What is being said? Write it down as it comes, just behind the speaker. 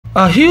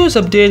A huge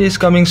update is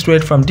coming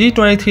straight from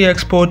D23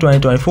 Expo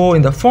 2024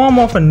 in the form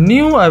of a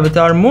new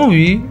Avatar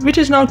movie which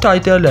is now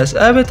titled as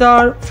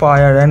Avatar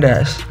Fire and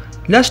Ash.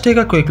 Let's take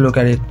a quick look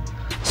at it.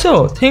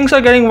 So, things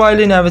are getting wild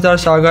in Avatar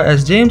saga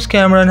as James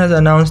Cameron has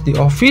announced the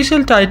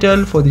official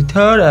title for the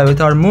third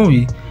Avatar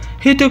movie.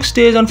 He took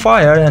stage on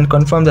fire and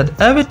confirmed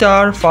that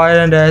Avatar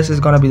Fire and Ash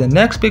is gonna be the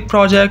next big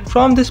project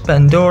from this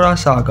Pandora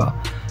saga.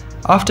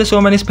 After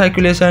so many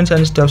speculations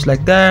and stuffs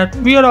like that,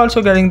 we are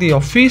also getting the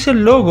official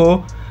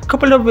logo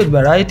coupled up with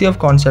variety of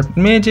concept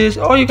images,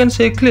 or you can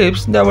say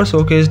clips, that were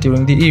showcased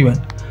during the event.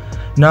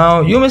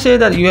 Now you may say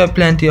that you have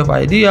plenty of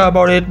idea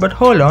about it, but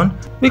hold on,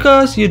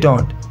 because you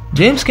don't.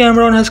 James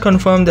Cameron has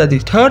confirmed that the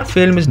third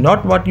film is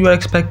not what you are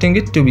expecting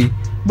it to be,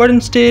 but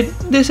instead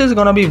this is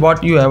gonna be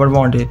what you ever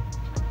wanted.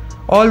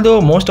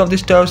 Although most of the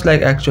stuffs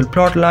like actual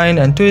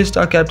plotline and twists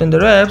are kept in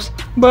the wraps,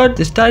 but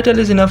this title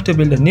is enough to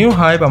build a new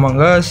hype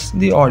among us,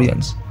 the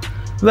audience.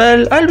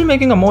 Well, I'll be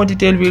making a more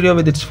detailed video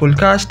with its full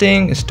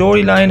casting,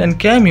 storyline and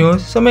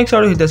cameos, so make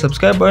sure to hit the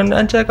subscribe button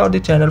and check out the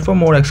channel for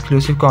more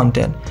exclusive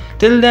content.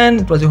 Till then,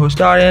 it was your host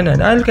Aryan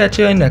and I'll catch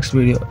you in next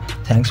video.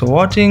 Thanks for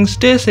watching,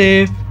 stay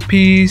safe,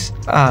 peace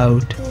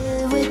out.